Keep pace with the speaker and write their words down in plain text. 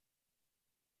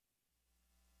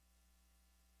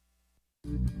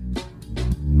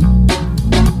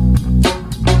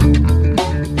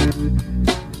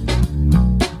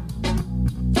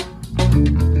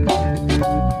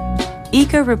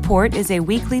Eco Report is a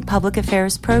weekly public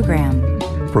affairs program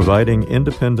providing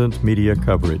independent media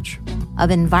coverage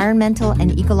of environmental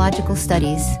and ecological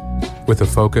studies with a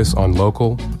focus on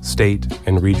local, state,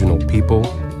 and regional people,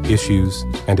 issues,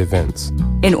 and events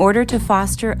in order to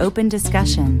foster open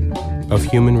discussion of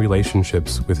human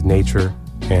relationships with nature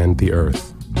and the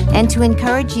earth, and to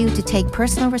encourage you to take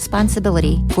personal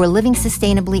responsibility for living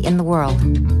sustainably in the world.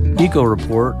 Eco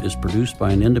Report is produced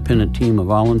by an independent team of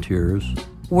volunteers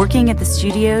working at the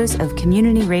studios of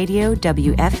Community Radio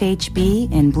WFHB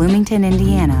in Bloomington,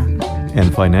 Indiana,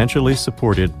 and financially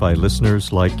supported by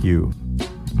listeners like you.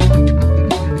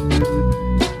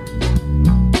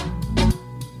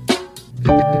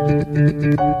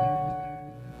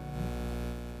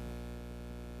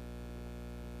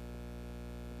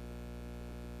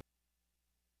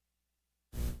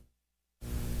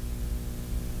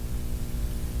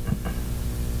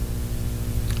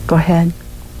 Go ahead.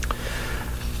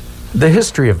 The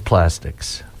history of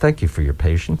plastics. Thank you for your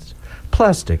patience.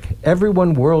 Plastic.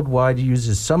 Everyone worldwide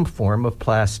uses some form of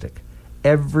plastic.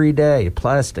 Every day,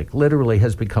 plastic literally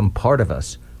has become part of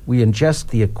us. We ingest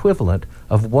the equivalent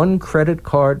of one credit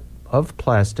card of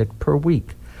plastic per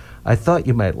week. I thought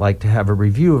you might like to have a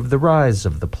review of the rise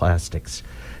of the plastics.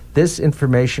 This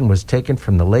information was taken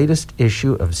from the latest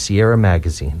issue of Sierra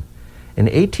Magazine. In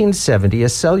 1870, a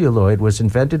celluloid was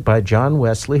invented by John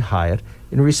Wesley Hyatt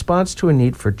in response to a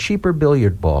need for cheaper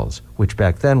billiard balls, which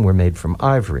back then were made from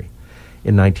ivory.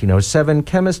 In 1907,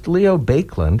 chemist Leo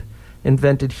Baekeland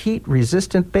invented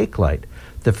heat-resistant Bakelite,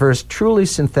 the first truly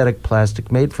synthetic plastic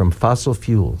made from fossil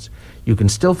fuels. You can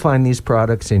still find these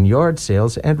products in yard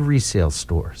sales and resale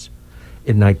stores.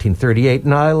 In 1938,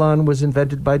 nylon was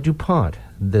invented by DuPont.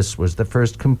 This was the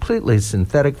first completely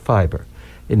synthetic fiber.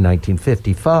 In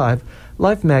 1955,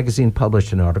 Life magazine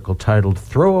published an article titled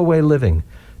Throwaway Living,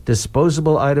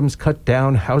 Disposable Items Cut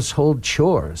Down Household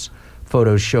Chores.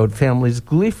 Photos showed families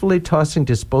gleefully tossing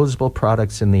disposable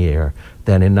products in the air.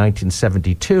 Then in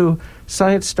 1972,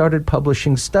 Science started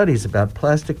publishing studies about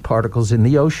plastic particles in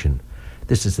the ocean.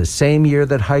 This is the same year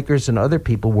that hikers and other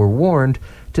people were warned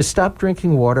to stop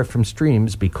drinking water from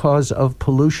streams because of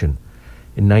pollution.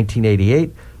 In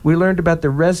 1988, we learned about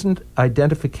the resin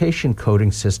identification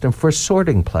coding system for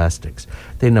sorting plastics.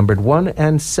 They numbered 1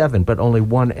 and 7, but only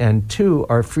 1 and 2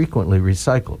 are frequently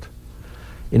recycled.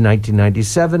 In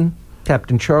 1997,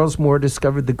 Captain Charles Moore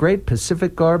discovered the Great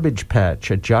Pacific Garbage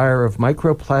Patch, a gyre of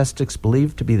microplastics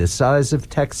believed to be the size of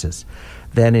Texas.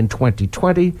 Then in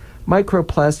 2020,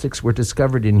 microplastics were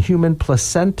discovered in human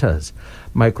placentas.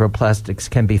 Microplastics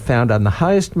can be found on the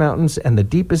highest mountains and the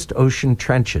deepest ocean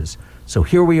trenches. So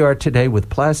here we are today with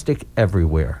plastic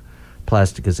everywhere.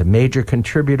 Plastic is a major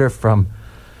contributor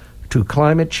to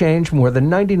climate change. More than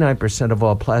 99% of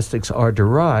all plastics are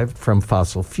derived from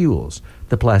fossil fuels.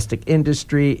 The plastic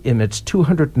industry emits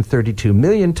 232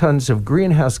 million tons of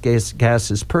greenhouse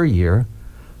gases per year.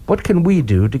 What can we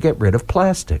do to get rid of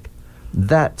plastic?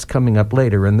 That's coming up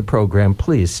later in the program.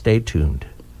 Please stay tuned.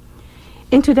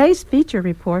 In today's feature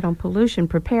report on pollution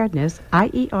preparedness,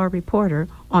 IER reporter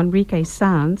Enrique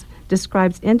Sanz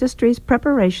describes industry's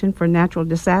preparation for natural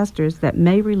disasters that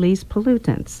may release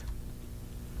pollutants.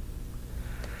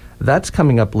 That's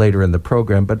coming up later in the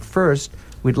program, but first,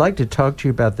 we'd like to talk to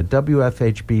you about the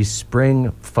WFHB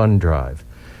Spring Fund Drive.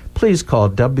 Please call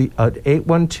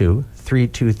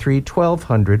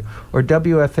 812-323-1200 or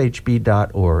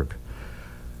WFHB.org.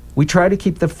 We try to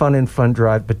keep the fun in Fund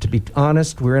Drive, but to be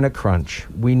honest, we're in a crunch.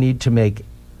 We need to make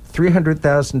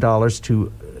 $300,000 to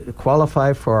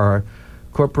qualify for our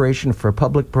Corporation for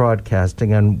Public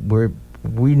Broadcasting, and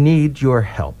we need your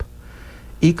help.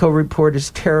 Eco Report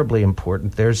is terribly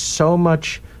important. There's so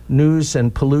much news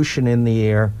and pollution in the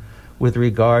air with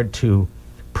regard to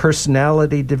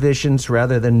personality divisions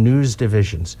rather than news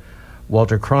divisions.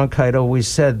 Walter Cronkite always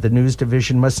said the news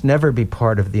division must never be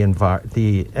part of the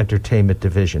entertainment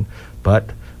division.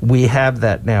 But we have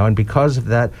that now, and because of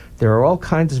that, there are all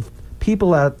kinds of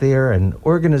people out there and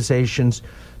organizations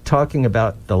talking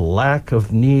about the lack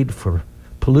of need for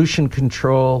pollution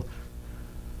control.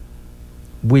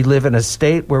 We live in a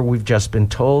state where we've just been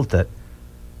told that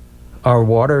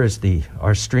our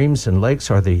streams and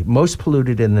lakes are the most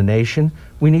polluted in the nation.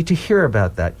 We need to hear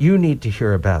about that. You need to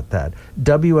hear about that.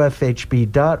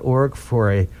 WFHB.org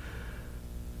for a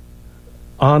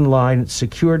online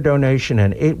secure donation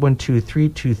and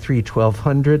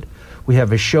 812-323-1200. We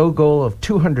have a show goal of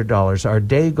 $200. Our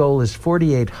day goal is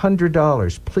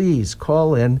 $4,800. Please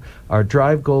call in. Our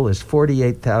drive goal is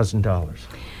 $48,000.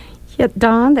 Yeah,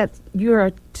 Don, that you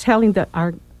are telling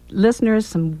our listeners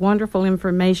some wonderful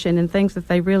information and things that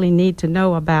they really need to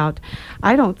know about.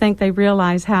 I don't think they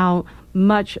realize how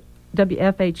much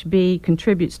WFHB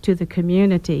contributes to the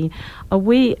community.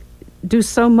 We do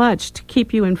so much to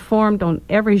keep you informed on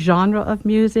every genre of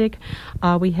music.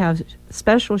 We have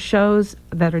special shows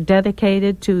that are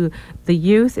dedicated to the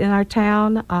youth in our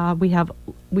town.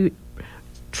 We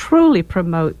truly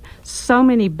promote so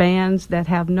many bands that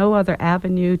have no other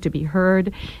avenue to be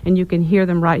heard, and you can hear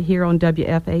them right here on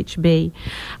WFHB.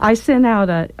 I sent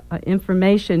out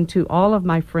information to all of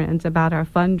my friends about our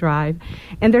fund drive,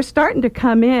 and they're starting to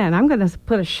come in. I'm going to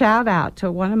put a shout out to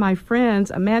one of my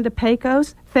friends, Amanda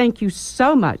Pecos. Thank you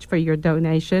so much for your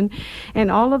donation.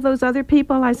 And all of those other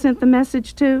people I sent the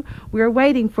message to, we're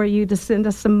waiting for you to send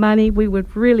us some money. We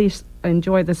would really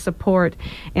enjoy the support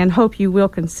and hope you will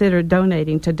consider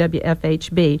donating to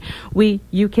WFHB.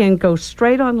 You can go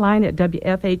straight online at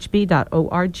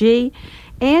WFHB.org,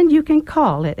 and you can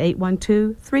call at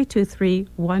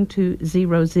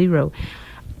 812-323-1200.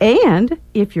 And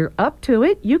if you're up to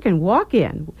it, you can walk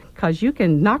in, because you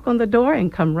can knock on the door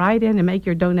and come right in and make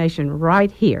your donation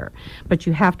right here. But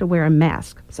you have to wear a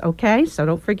mask, okay? So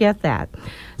don't forget that.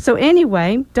 So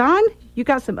anyway, Don, you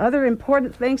got some other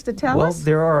important things to tell us? Well,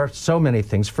 there are so many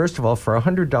things. First of all, for a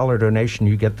 $100 donation,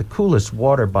 you get the coolest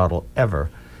water bottle ever,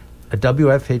 a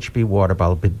WFHB water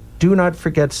bottle. But do not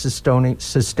forget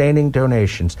sustaining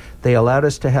donations. They allowed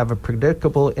us to have a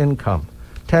predictable income,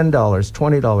 $10,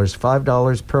 $20,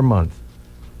 $5 per month.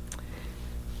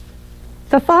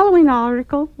 The following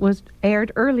article was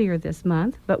aired earlier this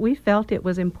month, but we felt it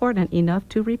was important enough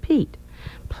to repeat.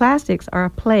 Plastics are a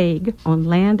plague on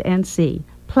land and sea.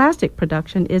 Plastic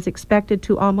production is expected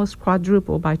to almost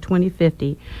quadruple by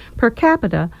 2050. Per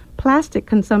capita, plastic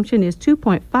consumption is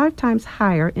 2.5 times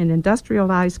higher in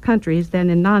industrialized countries than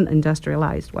in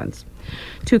non-industrialized ones.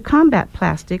 To combat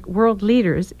plastic, world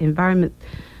leaders, environment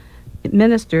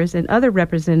ministers, and other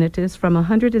representatives from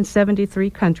 173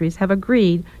 countries have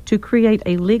agreed to create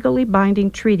a legally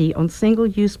binding treaty on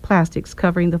single-use plastics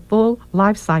covering the full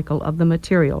life cycle of the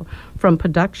material, from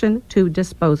production to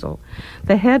disposal.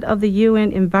 The head of the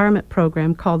UN Environment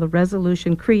Program called the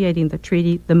resolution creating the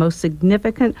treaty the most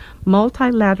significant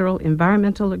multilateral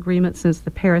environmental agreement since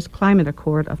the Paris Climate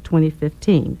Accord of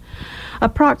 2015.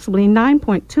 Approximately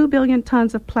 9.2 billion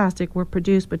tons of plastic were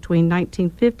produced between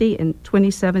 1950 and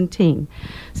 2017.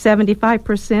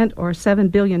 75% or 7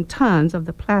 billion tons of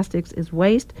the plastics is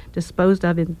waste, disposed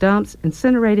of in dumps,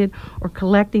 incinerated, or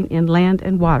collecting in land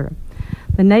and water.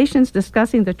 The nations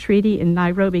discussing the treaty in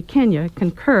Nairobi, Kenya,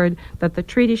 concurred that the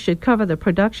treaty should cover the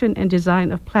production and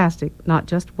design of plastic, not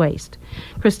just waste.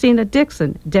 Christina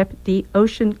Dixon, Deputy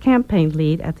Ocean Campaign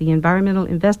Lead at the Environmental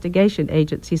Investigation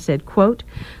Agency, said, quote,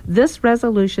 "This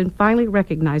resolution finally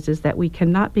recognizes that we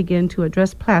cannot begin to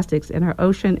address plastics in our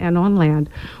ocean and on land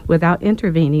without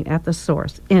intervening at the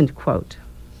source," end quote.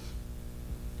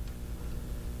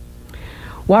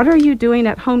 What are you doing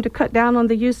at home to cut down on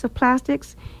the use of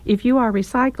plastics? If you are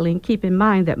recycling, keep in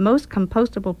mind that most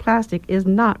compostable plastic is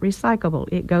not recyclable.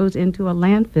 It goes into a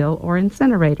landfill or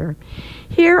incinerator.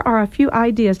 Here are a few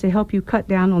ideas to help you cut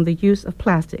down on the use of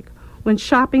plastic. When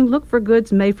shopping, look for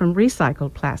goods made from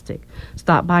recycled plastic.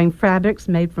 Stop buying fabrics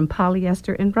made from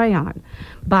polyester and rayon.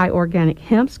 Buy organic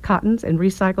hemps, cottons, and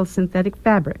recycled synthetic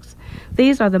fabrics.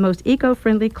 These are the most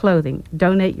eco-friendly clothing.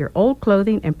 Donate your old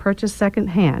clothing and purchase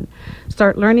second-hand.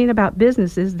 Start learning about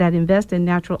businesses that invest in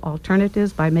natural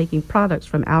alternatives by making products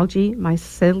from algae,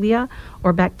 mycelia,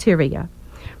 or bacteria.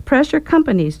 Pressure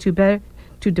companies to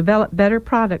develop better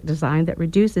product design that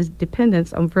reduces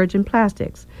dependence on virgin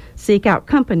plastics. Seek out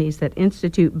companies that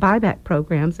institute buyback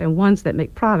programs and ones that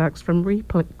make products from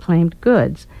reclaimed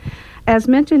goods. As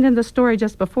mentioned in the story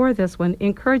just before this one,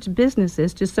 encourage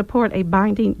businesses to support a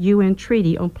binding UN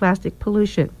treaty on plastic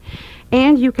pollution.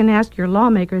 And you can ask your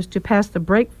lawmakers to pass the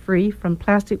Break Free from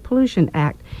Plastic Pollution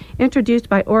Act, introduced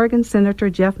by Oregon Senator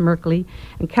Jeff Merkley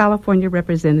and California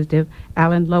Representative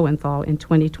Alan Lowenthal in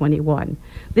 2021.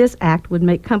 This act would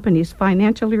make companies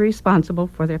financially responsible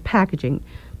for their packaging,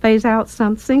 phase out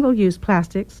some single-use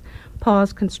plastics,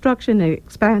 pause construction and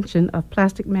expansion of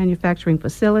plastic manufacturing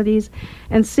facilities,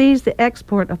 and seize the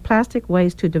export of plastic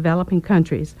waste to developing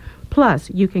countries.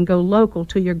 Plus, you can go local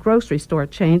to your grocery store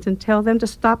chains and tell them to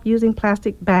stop using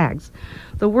plastic bags.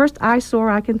 The worst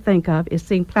eyesore I can think of is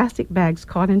seeing plastic bags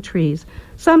caught in trees,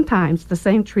 sometimes the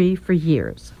same tree for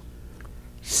years.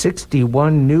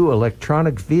 61 new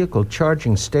electronic vehicle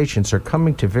charging stations are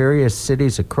coming to various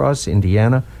cities across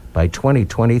Indiana by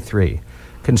 2023.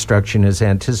 Construction is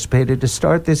anticipated to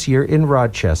start this year in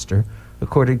Rochester,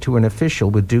 according to an official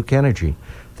with Duke Energy.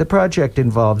 The project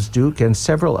involves Duke and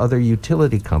several other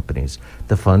utility companies.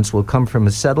 The funds will come from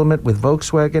a settlement with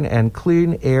Volkswagen and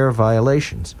clean air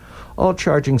violations. All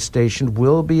charging stations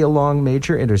will be along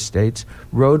major interstates,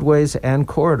 roadways, and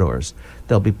corridors.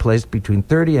 They'll be placed between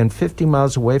 30 and 50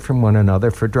 miles away from one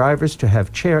another for drivers to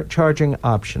have charging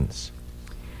options.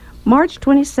 March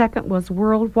 22nd was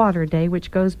World Water Day, which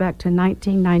goes back to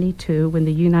 1992 when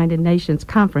the United Nations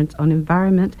Conference on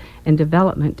Environment and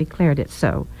Development declared it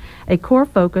so. A core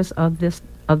focus of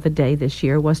the day this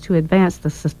year was to advance the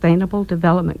Sustainable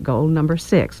Development Goal number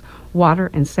 6,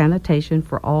 water and sanitation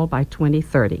for all by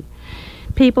 2030.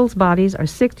 People's bodies are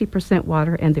 60%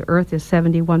 water and the earth is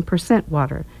 71%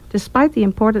 water. Despite the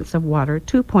importance of water,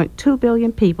 2.2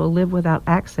 billion people live without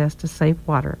access to safe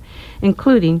water,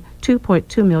 including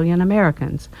 2.2 million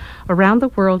Americans. Around the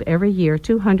world every year,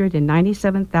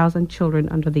 297,000 children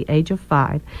under the age of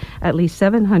 5, at least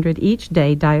 700 each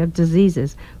day, die of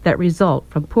diseases that result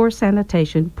from poor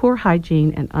sanitation, poor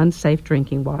hygiene, and unsafe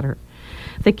drinking water.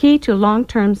 The key to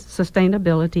long-term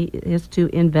sustainability is to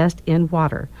invest in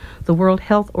water. The World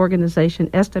Health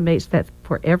Organization estimates that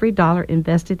for every dollar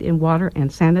invested in water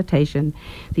and sanitation,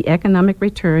 the economic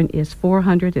return is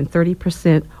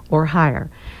 430% or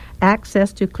higher.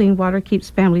 Access to clean water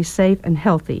keeps families safe and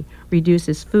healthy,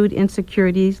 reduces food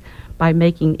insecurities by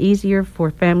making it easier for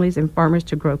families and farmers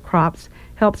to grow crops,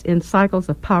 helps end cycles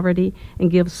of poverty,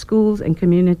 and gives schools and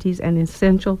communities an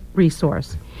essential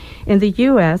resource. In the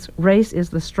U.S., race is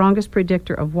the strongest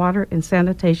predictor of water and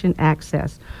sanitation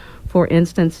access. For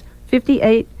instance,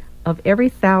 58 of every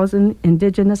 1,000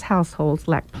 indigenous households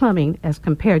lack plumbing as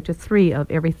compared to 3 of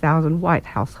every 1,000 white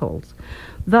households.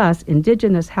 Thus,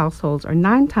 indigenous households are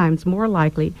 9 times more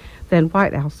likely than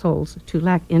white households to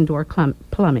lack indoor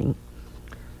plumbing.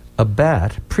 A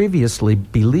bat, previously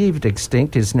believed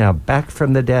extinct, is now back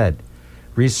from the dead.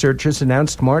 Researchers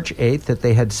announced March 8th that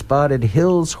they had spotted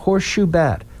Hill's horseshoe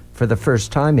bat for the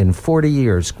first time in 40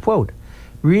 years. Quote,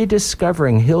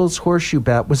 rediscovering Hill's horseshoe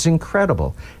bat was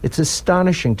incredible. It's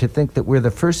astonishing to think that we're the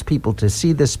first people to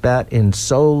see this bat in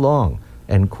so long,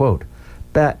 end quote.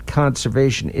 Bat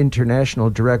Conservation International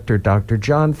Director Dr.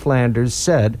 John Flanders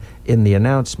said in the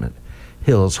announcement.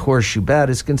 Hill's horseshoe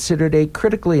bat is considered a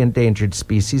critically endangered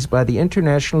species by the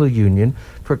International Union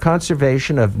for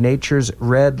Conservation of Nature's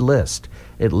Red List.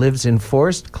 It lives in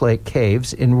forest clay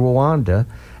caves in Rwanda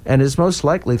and is most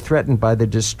likely threatened by the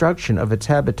destruction of its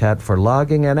habitat for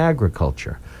logging and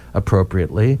agriculture.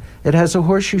 Appropriately, it has a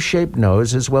horseshoe-shaped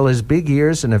nose as well as big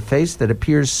ears and a face that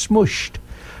appears smooshed.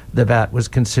 The bat was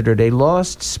considered a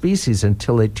lost species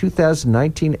until a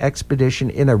 2019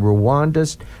 expedition in a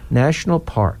Rwanda's national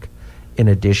park. In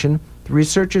addition, the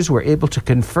researchers were able to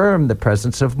confirm the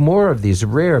presence of more of these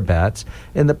rare bats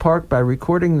in the park by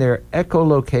recording their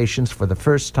echolocations for the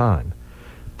first time.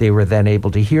 They were then able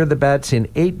to hear the bats in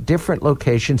 8 different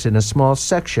locations in a small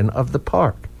section of the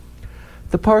park.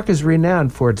 The park is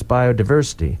renowned for its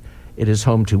biodiversity. It is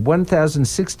home to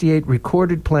 1,068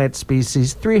 recorded plant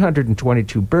species,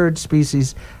 322 bird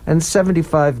species, and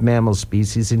 75 mammal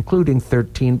species, including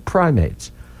 13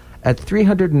 primates. At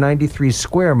 393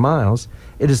 square miles,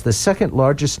 it is the second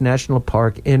largest national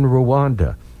park in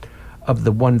Rwanda. Of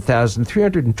the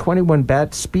 1,321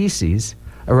 bat species,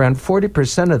 around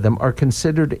 40% of them are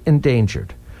considered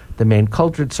endangered. The main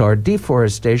culprits are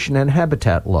deforestation and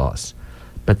habitat loss.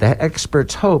 But the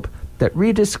experts hope that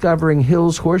rediscovering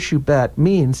Hill's horseshoe bat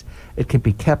means it can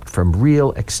be kept from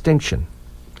real extinction.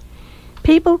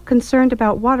 People concerned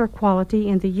about water quality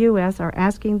in the U.S. are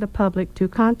asking the public to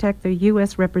contact their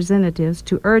U.S. representatives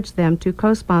to urge them to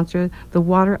co-sponsor the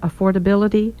Water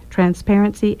Affordability,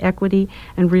 Transparency, Equity,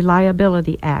 and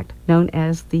Reliability Act, known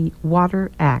as the Water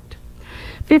Act.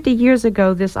 50 years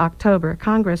ago this October,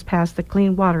 Congress passed the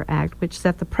Clean Water Act, which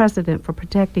set the precedent for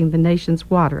protecting the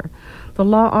nation's water. The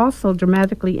law also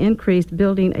dramatically increased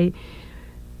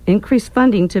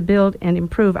funding to build and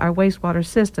improve our wastewater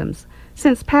systems.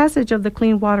 Since passage of the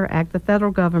Clean Water Act, the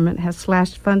federal government has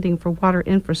slashed funding for water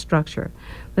infrastructure.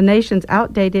 The nation's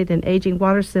outdated and aging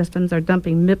water systems are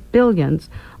dumping billions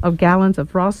of gallons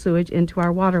of raw sewage into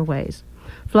our waterways,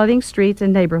 flooding streets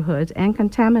and neighborhoods, and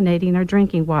contaminating our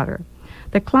drinking water.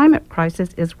 The climate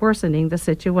crisis is worsening the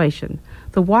situation.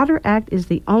 The Water Act is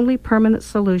the only permanent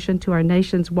solution to our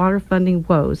nation's water funding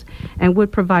woes and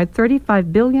would provide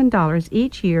 $35 billion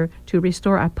each year to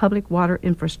restore our public water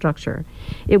infrastructure.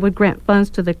 It would grant funds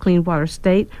to the Clean Water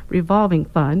State Revolving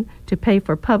Fund to pay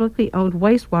for publicly owned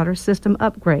wastewater system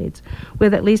upgrades,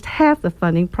 with at least half the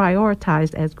funding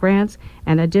prioritized as grants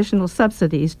and additional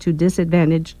subsidies to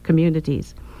disadvantaged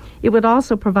communities. It would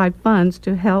also provide funds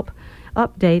to help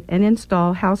update, and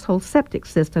install household septic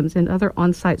systems and other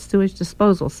on-site sewage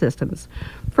disposal systems.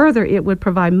 Further, it would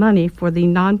provide money for the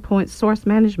non-point source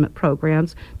management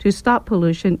programs to stop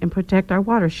pollution and protect our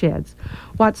watersheds.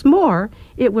 What's more,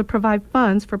 it would provide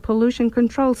funds for pollution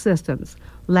control systems.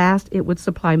 Last, it would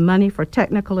supply money for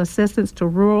technical assistance to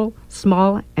rural,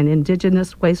 small, and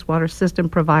indigenous wastewater system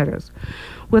providers.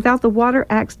 Without the Water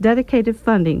Act's dedicated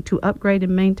funding to upgrade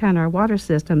and maintain our water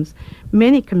systems,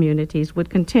 many communities would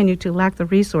continue to lack the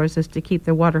resources to keep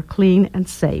their water clean and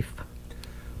safe.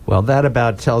 Well, that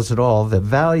about tells it all. The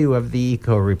value of the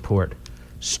Eco Report.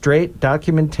 Straight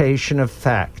documentation of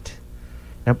fact.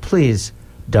 Now, please,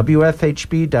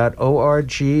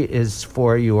 WFHB.org is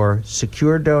for your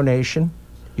secure donation.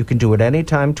 You can do it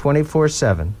anytime,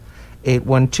 24/7.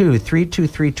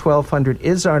 812-323-1200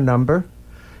 is our number.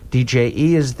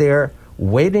 DJE is there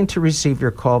waiting to receive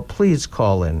your call. Please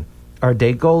call in. Our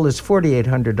day goal is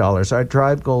 $4,800. Our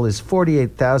drive goal is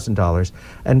 $48,000.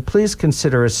 And please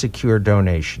consider a secure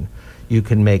donation. You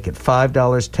can make it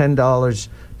 $5, $10,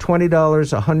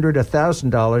 $20, $100,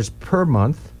 $1,000 per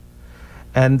month.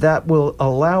 And that will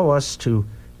allow us to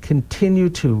continue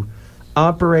to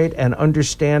operate and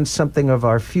understand something of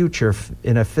our future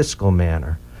in a fiscal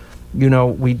manner. You know,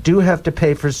 we do have to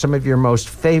pay for some of your most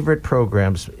favorite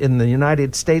programs. In the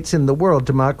United States, in the world,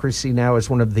 Democracy Now! Is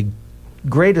one of the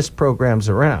greatest programs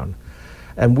around.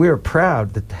 And we're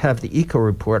proud to have the Eco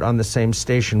Report on the same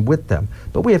station with them.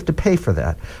 But we have to pay for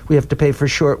that. We have to pay for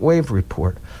Shortwave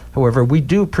Report. However, we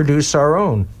do produce our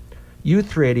own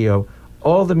youth radio,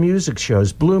 all the music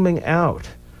shows, Blooming Out,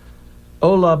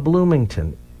 Hola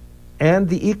Bloomington, and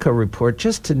the Eco Report,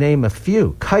 just to name a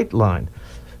few, Kite Line.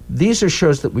 These are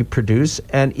shows that we produce,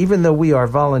 and even though we are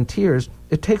volunteers,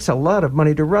 it takes a lot of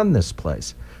money to run this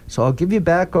place. So I'll give you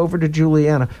back over to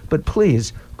Juliana, but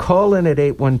please call in at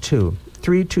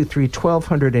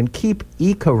 812-323-1200 and keep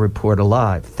Eco Report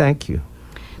alive. Thank you.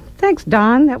 Thanks,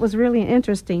 Don. That was really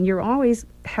interesting. You always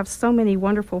have so many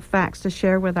wonderful facts to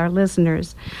share with our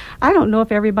listeners. I don't know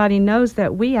if everybody knows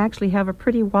that we actually have a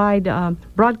pretty wide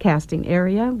broadcasting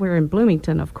area. We're in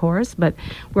Bloomington, of course, but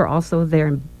we're also there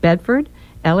in Bedford,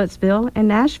 Ellettsville, and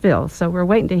Nashville. So we're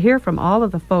waiting to hear from all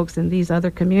of the folks in these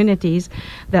other communities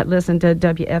that listen to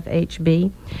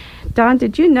WFHB. Don,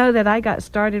 did you know that I got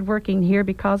started working here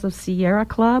because of Sierra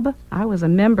Club? I was a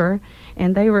member,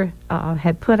 and they were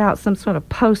had put out some sort of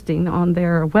posting on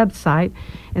their website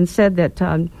and said that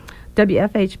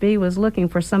WFHB was looking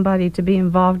for somebody to be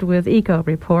involved with Eco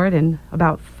Report, and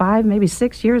about 5, maybe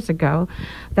 6 years ago,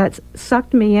 that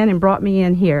sucked me in and brought me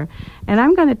in here. And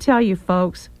I'm going to tell you,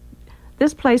 folks,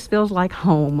 this place feels like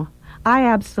home. I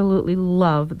absolutely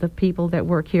love the people that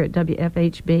work here at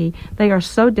WFHB. They are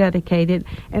so dedicated,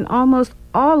 and almost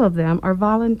all of them are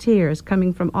volunteers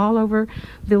coming from all over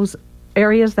those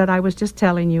areas that I was just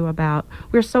telling you about.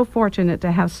 We're so fortunate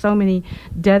to have so many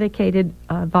dedicated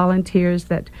volunteers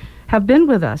that have been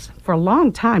with us for a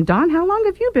long time. Don, how long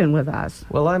have you been with us?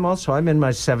 Well, I'm in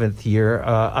my 7th year.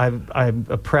 I'm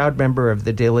a proud member of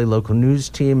the Daily Local News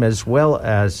team, as well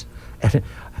as...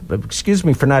 excuse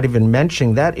me for not even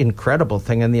mentioning that incredible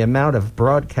thing and the amount of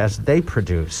broadcasts they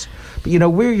produce. But, you know,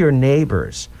 we're your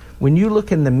neighbors. When you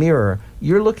look in the mirror,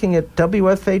 you're looking at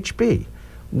WFHB.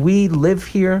 We live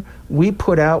here. We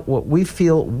put out what we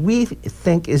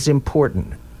think is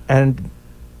important. And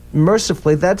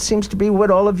mercifully, that seems to be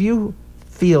what all of you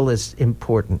feel is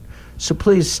important. So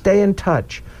please stay in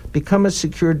touch. Become a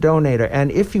secure donator.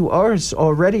 And if you are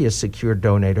already a secure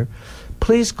donator,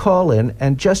 please call in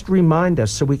and just remind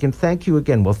us so we can thank you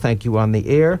again. We'll thank you on the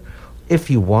air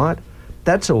if you want.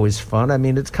 That's always fun. I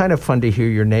mean, it's kind of fun to hear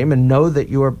your name and know that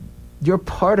you're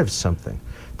part of something.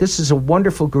 This is a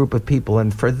wonderful group of people,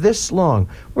 and for this long,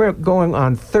 we're going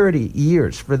on 30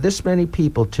 years. For this many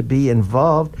people to be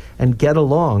involved and get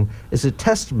along is a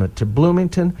testament to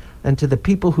Bloomington and to the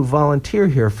people who volunteer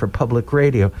here for public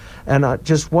radio. And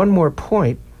just one more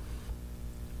point.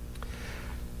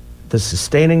 The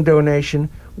sustaining donation,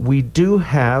 we do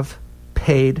have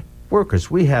paid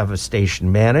workers. We have a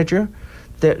station manager.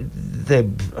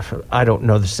 I don't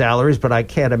know the salaries, but I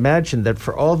can't imagine that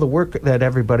for all the work that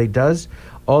everybody does,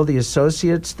 all the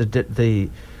associates,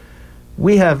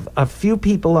 we have a few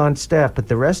people on staff, but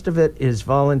the rest of it is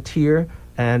volunteer,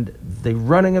 and the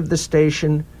running of the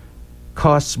station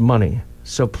costs money.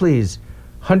 So please,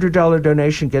 $100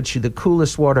 donation gets you the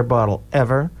coolest water bottle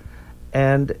ever,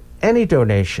 and any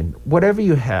donation, whatever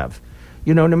you have,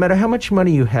 you know, no matter how much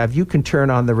money you have, you can turn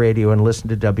on the radio and listen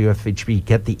to WFHB,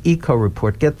 get the Eco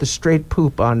Report, get the straight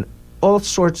poop on all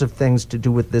sorts of things to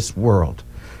do with this world.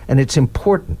 And it's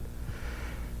important.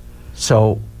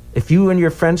 So If you and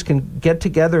your friends can get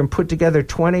together and put together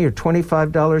 $20 or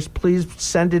 $25, please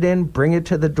send it in, bring it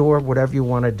to the door, whatever you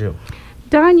want to do.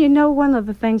 Don, you know, one of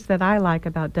the things that I like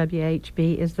about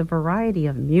WHB is the variety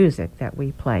of music that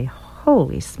we play.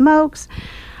 Holy smokes.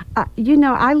 You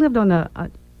know, I lived on a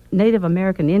Native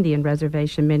American Indian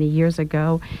reservation many years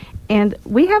ago, and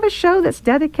we have a show that's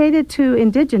dedicated to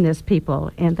indigenous people,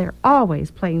 and they're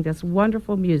always playing this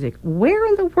wonderful music. Where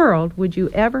in the world would you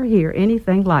ever hear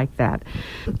anything like that?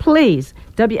 Please,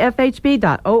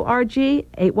 WFHB.org,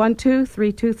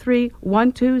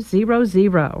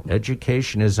 812-323-1200.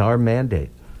 Education is our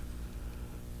mandate.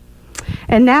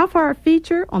 And now for our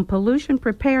feature on pollution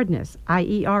preparedness.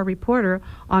 IER reporter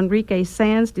Enrique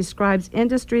Sands describes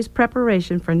industry's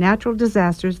preparation for natural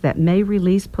disasters that may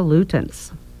release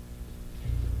pollutants.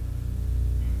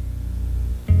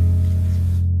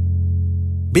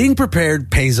 Being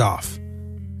prepared pays off.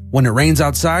 When it rains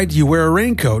outside, you wear a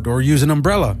raincoat or use an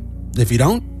umbrella. If you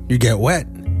don't, you get wet.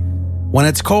 When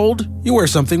it's cold, you wear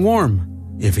something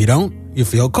warm. If you don't, you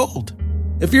feel cold.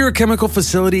 If you're a chemical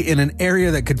facility in an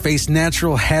area that could face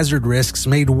natural hazard risks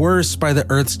made worse by the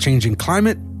Earth's changing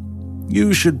climate,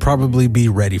 you should probably be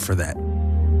ready for that.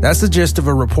 That's the gist of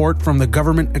a report from the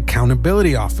Government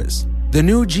Accountability Office. The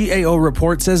new GAO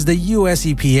report says the US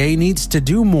EPA needs to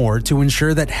do more to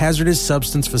ensure that hazardous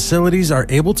substance facilities are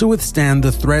able to withstand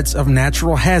the threats of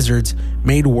natural hazards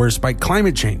made worse by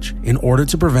climate change in order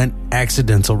to prevent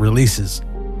accidental releases.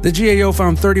 The GAO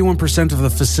found 31% of the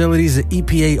facilities that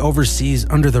EPA oversees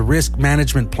under the Risk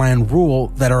Management Plan rule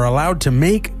that are allowed to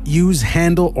make, use,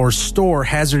 handle, or store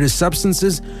hazardous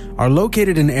substances are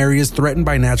located in areas threatened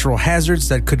by natural hazards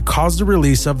that could cause the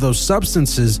release of those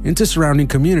substances into surrounding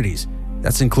communities.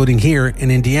 That's including here in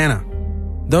Indiana.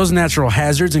 Those natural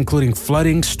hazards, including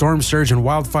flooding, storm surge, and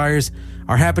wildfires,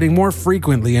 are happening more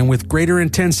frequently and with greater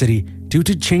intensity due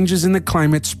to changes in the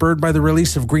climate spurred by the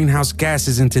release of greenhouse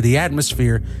gases into the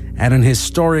atmosphere at an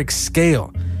historic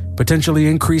scale, potentially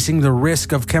increasing the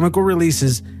risk of chemical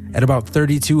releases at about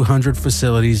 3,200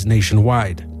 facilities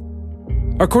nationwide.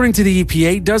 According to the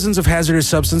EPA, dozens of hazardous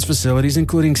substance facilities,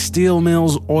 including steel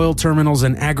mills, oil terminals,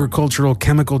 and agricultural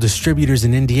chemical distributors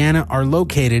in Indiana, are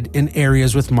located in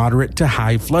areas with moderate to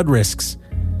high flood risks.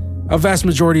 A vast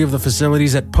majority of the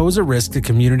facilities that pose a risk to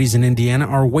communities in Indiana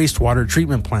are wastewater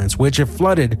treatment plants, which, if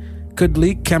flooded, could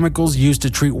leak chemicals used to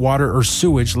treat water or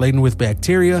sewage laden with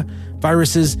bacteria,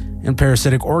 viruses, and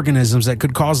parasitic organisms that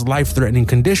could cause life-threatening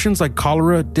conditions like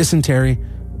cholera, dysentery,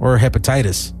 or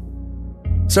hepatitis.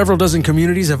 Several dozen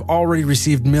communities have already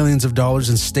received millions of dollars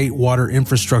in State Water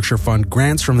Infrastructure Fund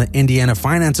grants from the Indiana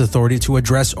Finance Authority to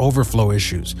address overflow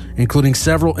issues, including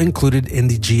several included in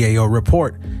the GAO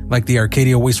report, like the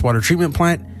Arcadia Wastewater Treatment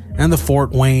Plant and the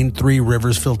Fort Wayne Three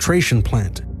Rivers Filtration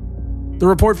Plant. The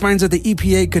report finds that the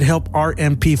EPA could help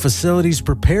RMP facilities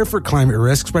prepare for climate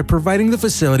risks by providing the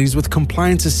facilities with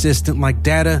compliance assistant-like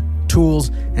data,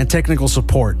 tools, and technical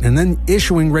support, and then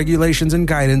issuing regulations and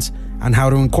guidance on how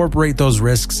to incorporate those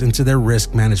risks into their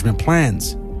risk management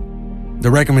plans.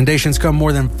 The recommendations come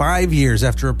more than 5 years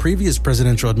after a previous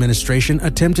presidential administration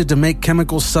attempted to make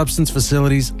chemical substance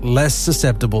facilities less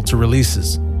susceptible to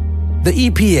releases. The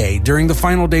EPA, during the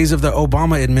final days of the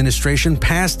Obama administration,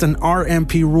 passed an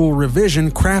RMP rule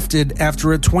revision crafted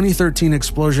after a 2013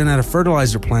 explosion at a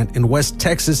fertilizer plant in West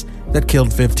Texas that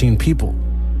killed 15 people.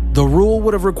 The rule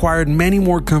would have required many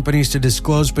more companies to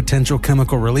disclose potential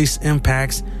chemical release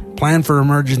impacts, plan for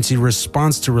emergency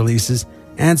response to releases,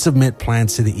 and submit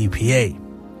plans to the EPA.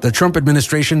 The Trump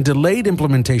administration delayed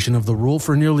implementation of the rule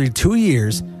for nearly 2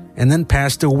 years and then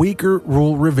passed a weaker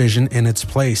rule revision in its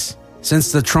place.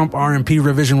 Since the Trump RMP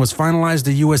revision was finalized,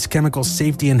 the U.S. Chemical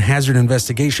Safety and Hazard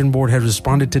Investigation Board has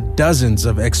responded to dozens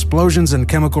of explosions and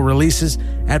chemical releases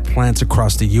at plants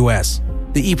across the U.S.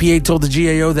 The EPA told the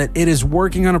GAO that it is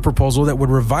working on a proposal that would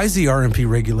revise the RMP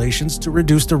regulations to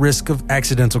reduce the risk of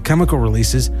accidental chemical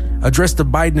releases, address the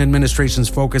Biden administration's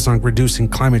focus on reducing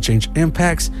climate change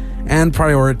impacts, and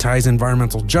prioritize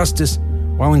environmental justice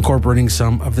while incorporating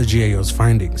some of the GAO's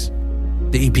findings.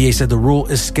 The EPA said the rule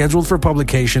is scheduled for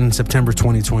publication in September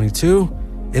 2022.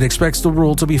 It expects the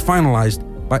rule to be finalized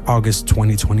by August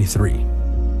 2023.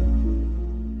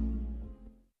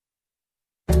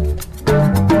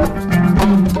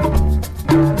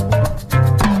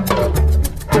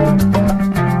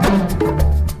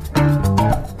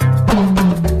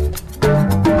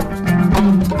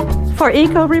 For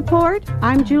Eco Report,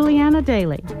 I'm Juliana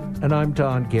Daly. And I'm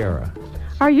Don Guerra.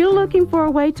 Are you looking for a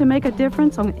way to make a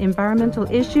difference on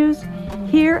environmental issues?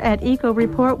 Here at Eco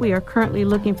Report, we are currently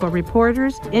looking for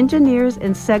reporters, engineers,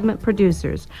 and segment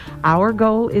producers. Our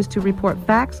goal is to report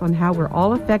facts on how we're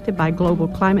all affected by global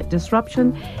climate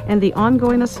disruption and the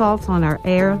ongoing assaults on our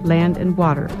air, land, and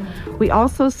water. We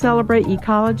also celebrate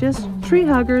ecologists, tree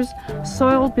huggers,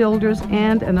 soil builders,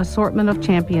 and an assortment of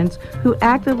champions who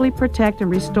actively protect and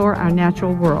restore our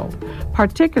natural world,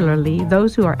 particularly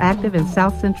those who are active in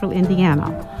South Central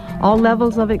Indiana. All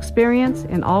levels of experience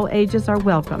and all ages are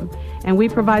welcome, and we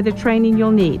provide the training you'll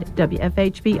need.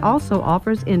 WFHB also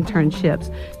offers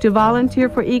internships. To volunteer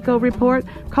for Eco Report,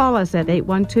 call us at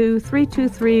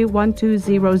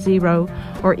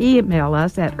 812-323-1200 or email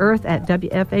us at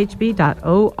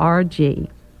earth@wfhb.org.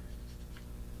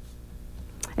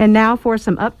 And now for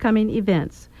some upcoming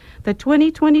events. The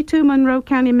 2022 Monroe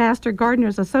County Master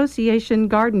Gardeners Association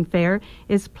Garden Fair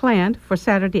is planned for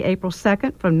Saturday, April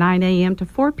 2nd from 9 a.m. to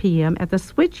 4 p.m. at the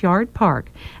Switchyard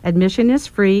Park. Admission is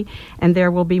free, and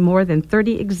there will be more than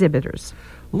 30 exhibitors.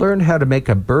 Learn how to make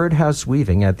a birdhouse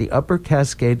weaving at the Upper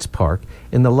Cascades Park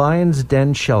in the Lion's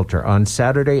Den Shelter on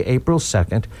Saturday, April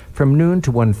 2nd from noon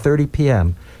to 1:30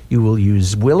 p.m. You will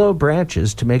use willow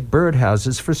branches to make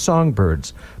birdhouses for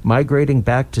songbirds migrating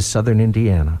back to southern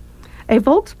Indiana. A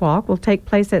Volkswalk will take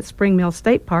place at Spring Mill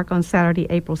State Park on Saturday,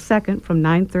 April 2nd from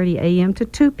 9:30 a.m. to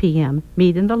 2 p.m.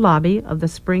 Meet in the lobby of the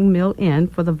Spring Mill Inn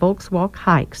for the Volkswalk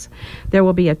hikes. There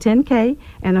will be a 10K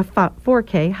and a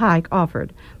 4K hike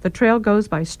offered. The trail goes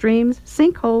by streams,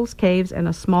 sinkholes, caves, and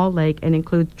a small lake and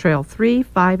includes Trail 3,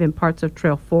 5, and parts of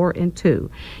Trail 4 and 2.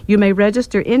 You may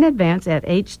register in advance at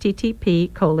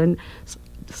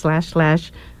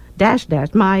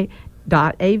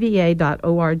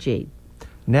http://my.ava.org.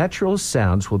 Natural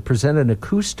Sounds will present an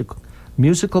acoustic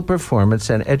musical performance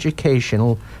and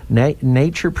educational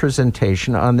nature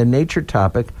presentation on the nature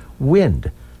topic, wind.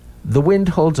 The wind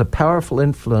holds a powerful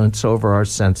influence over our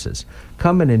senses.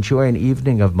 Come and enjoy an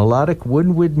evening of melodic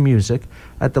woodwind music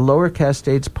at the Lower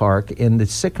Cascades Park in the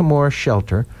Sycamore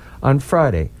Shelter on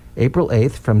Friday, April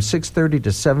 8th from 6:30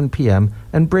 to 7 p.m.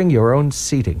 and bring your own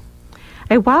seating.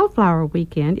 A wildflower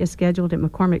weekend is scheduled at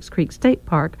McCormick's Creek State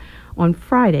Park on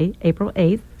Friday, April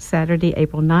 8th, Saturday,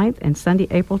 April 9th, and Sunday,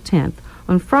 April 10th.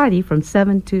 On Friday from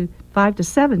 5 to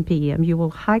 7 p.m., you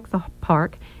will hike the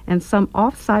park and some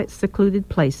off-site secluded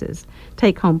places.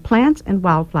 Take home plants and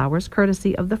wildflowers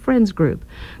courtesy of the Friends Group.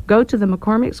 Go to the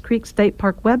McCormick's Creek State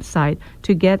Park website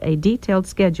to get a detailed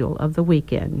schedule of the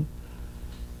weekend.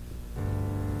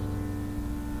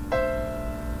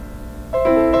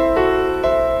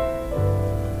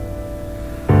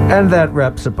 And that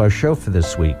wraps up our show for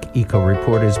this week. Eco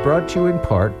Report is brought to you in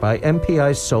part by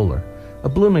MPI Solar, a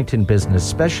Bloomington business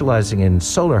specializing in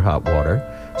solar hot water,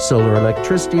 solar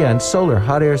electricity, and solar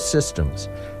hot air systems.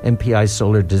 MPI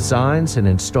Solar designs and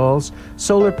installs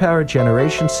solar power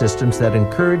generation systems that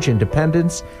encourage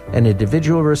independence and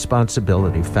individual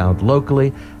responsibility, found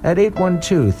locally at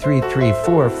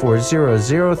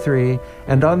 812-334-4003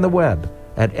 and on the web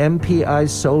at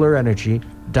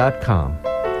mpisolarenergy.com.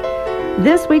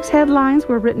 This week's headlines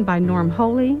were written by Norm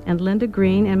Holy and Linda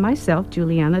Green and myself,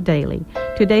 Juliana Daly.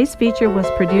 Today's feature was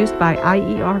produced by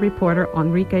IER reporter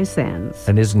Enrique Sanz.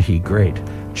 And isn't he great?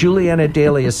 Juliana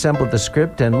Daly assembled the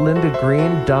script, and Linda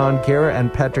Green, Don Guerra,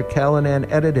 and Patrick Callanan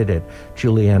edited it.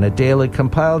 Juliana Daly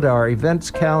compiled our events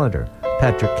calendar.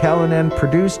 Patrick Callanan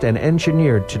produced and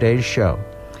engineered today's show.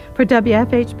 For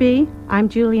WFHB, I'm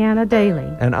Juliana Daly.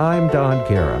 And I'm Don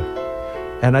Guerra.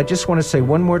 And I just want to say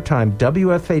one more time,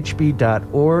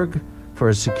 WFHB.org for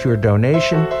a secure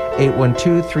donation,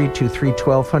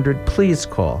 812-323-1200. Please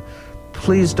call.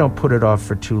 Please don't put it off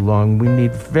for too long. We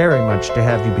need very much to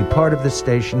have you be part of this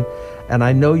station, and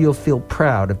I know you'll feel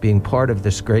proud of being part of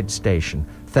this great station.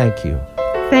 Thank you.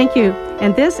 Thank you.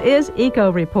 And this is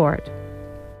Eco Report.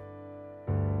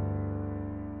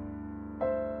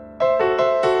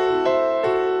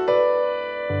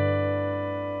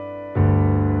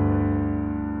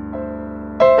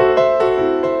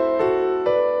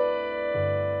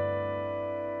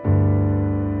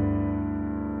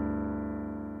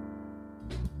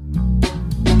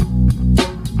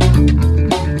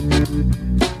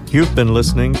 You've been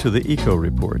listening to the Eco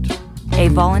Report, a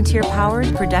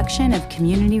volunteer-powered production of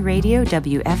Community Radio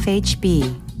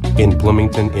WFHB in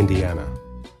Bloomington, Indiana.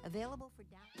 Available for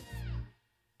download.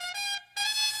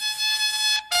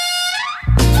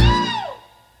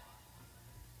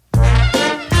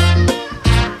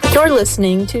 You're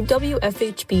listening to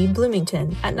WFHB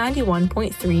Bloomington at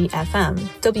 91.3 FM,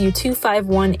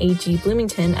 W251AG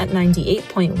Bloomington at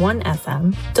 98.1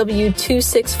 FM,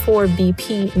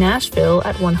 W264BP Nashville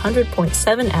at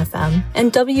 100.7 FM,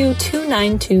 and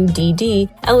W292DD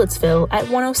Ellettsville at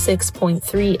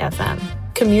 106.3 FM.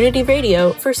 community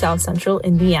radio for South Central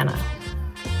Indiana.